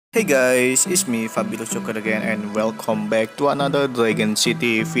Hey guys, it's me Fabio Chokar again and welcome back to another Dragon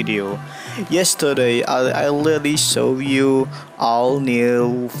City video. Yesterday I already showed you all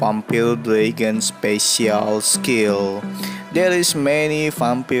new Vampire Dragon special skill. There is many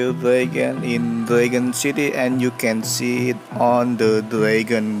Vampire Dragon in Dragon City and you can see it on the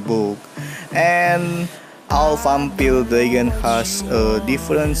Dragon book. And all Vampire Dragon has a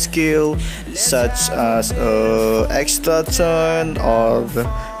different skill such as extra turn or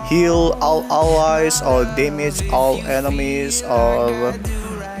heal all allies or damage all enemies or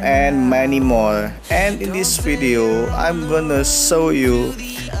and many more. And in this video I'm gonna show you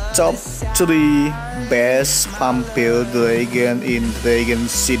top 3 best Vampire Dragon in Dragon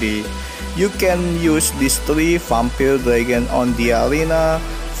City. You can use these 3 Vampire Dragon on the arena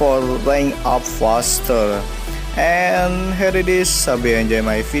for rank up faster. And here it is. Hope you enjoy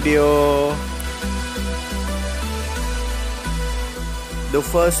my video. The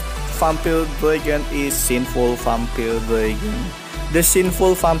first Vampire Dragon is Sinful Vampire Dragon. The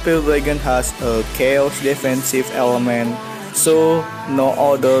Sinful Vampire Dragon has a Chaos defensive element, so no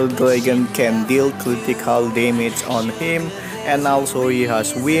other dragon can deal critical damage on him, and also he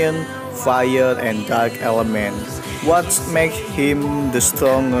has Wind, Fire and Dark elements. What makes him the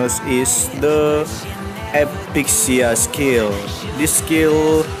strongest is the Epixia skill. This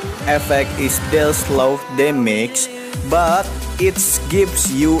skill effect is deal slow damage, but it gives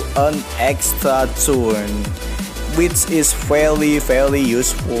you an extra turn, which is very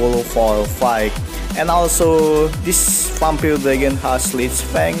useful for fight. And also this Vampire Dragon has Lich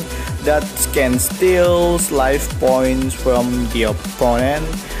Fang that can steal life points from the opponent,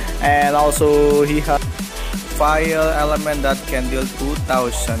 and also he has Fire element that can deal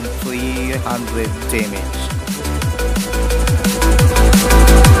 2300 damage.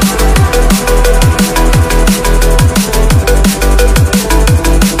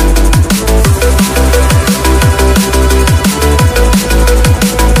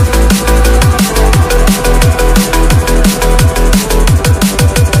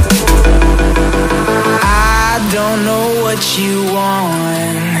 You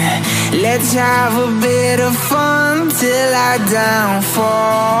want. Let's have a bit of fun till I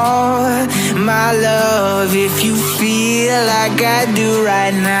downfall. My love, if you feel like I do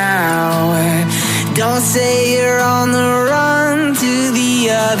right now, don't say you're on the run to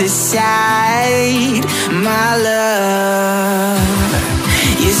the other side. My love,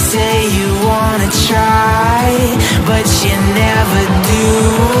 you say you wanna try, but you never do.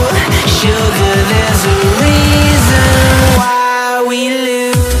 Sugar, there's a reason why we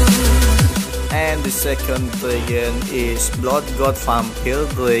lose. And the second dragon is Blood God Vampire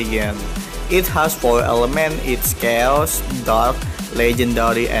Dragon. It has 4 elements. It's Chaos, Dark,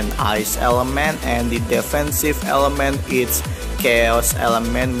 Legendary and Ice element, and the defensive element is Chaos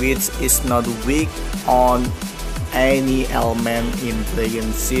element, which is not weak on any element in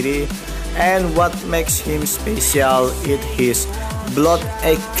Dragon City. And what makes him special is his Blood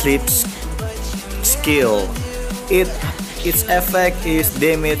Eclipse skill. Its effect is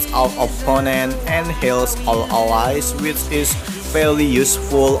damage all opponent and heals all allies, which is very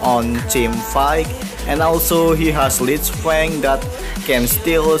useful on team fight. And also he has Lich Fang that can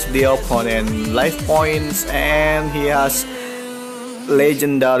steal the opponent life points, and he has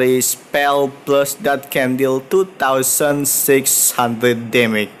legendary spell plus that can deal 2600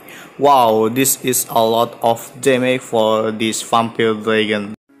 damage. Wow, this is a lot of damage for this Vampire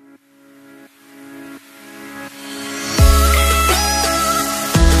Dragon.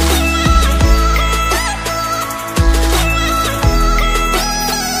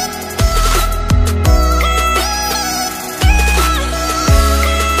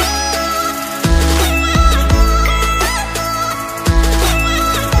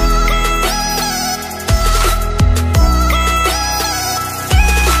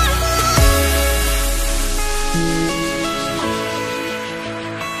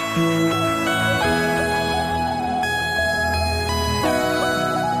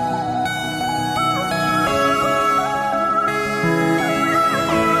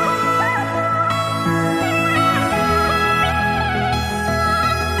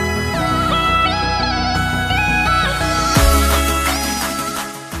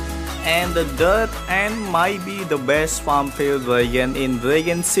 And the third and might be the best Vampire Dragon in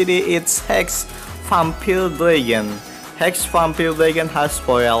Dragon City, it's Hex Vampire Dragon. Hex Vampire Dragon has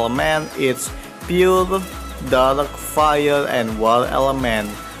 4 elements. It's Pure, Dark, Fire and War element.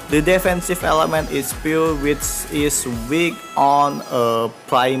 The defensive element is Pure, which is weak on a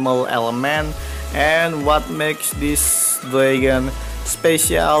primal element. And what makes this dragon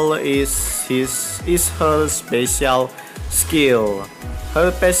special is her special skill.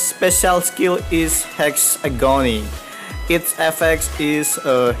 Her special skill is Hexagony. Its effect is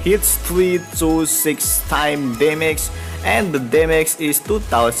hits 3 to 6 time damage, and the damage is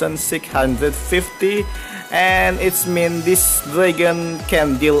 2650, and it means this dragon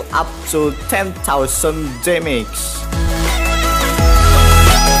can deal up to 10,000 damage.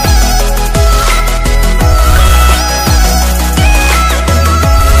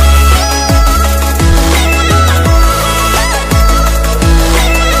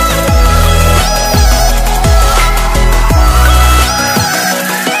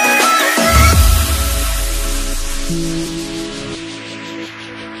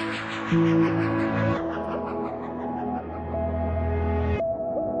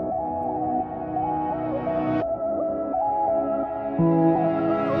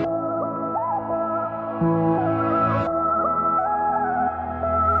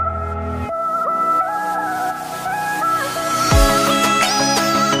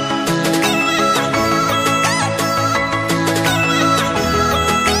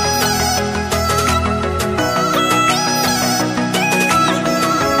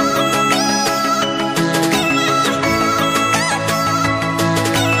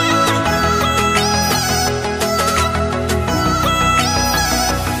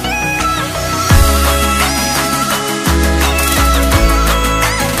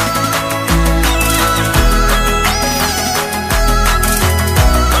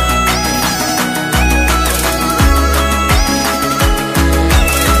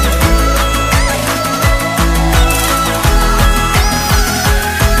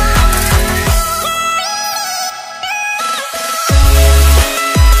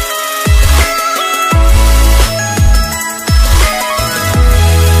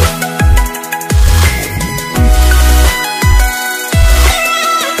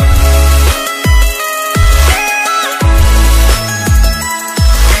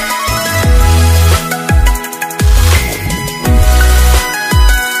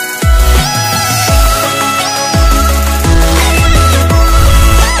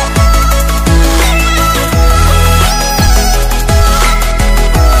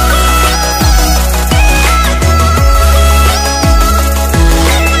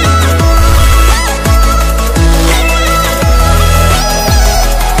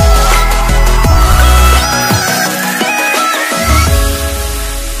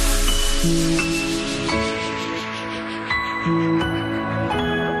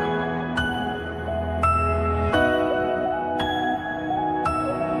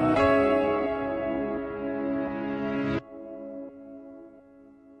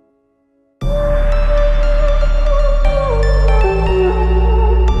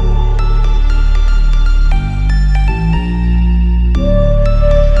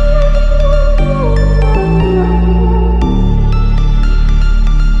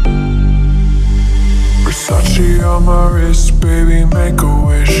 On my wrist, baby, make a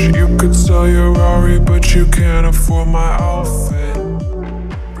wish. You could sell your Rari, but you can't afford my outfit.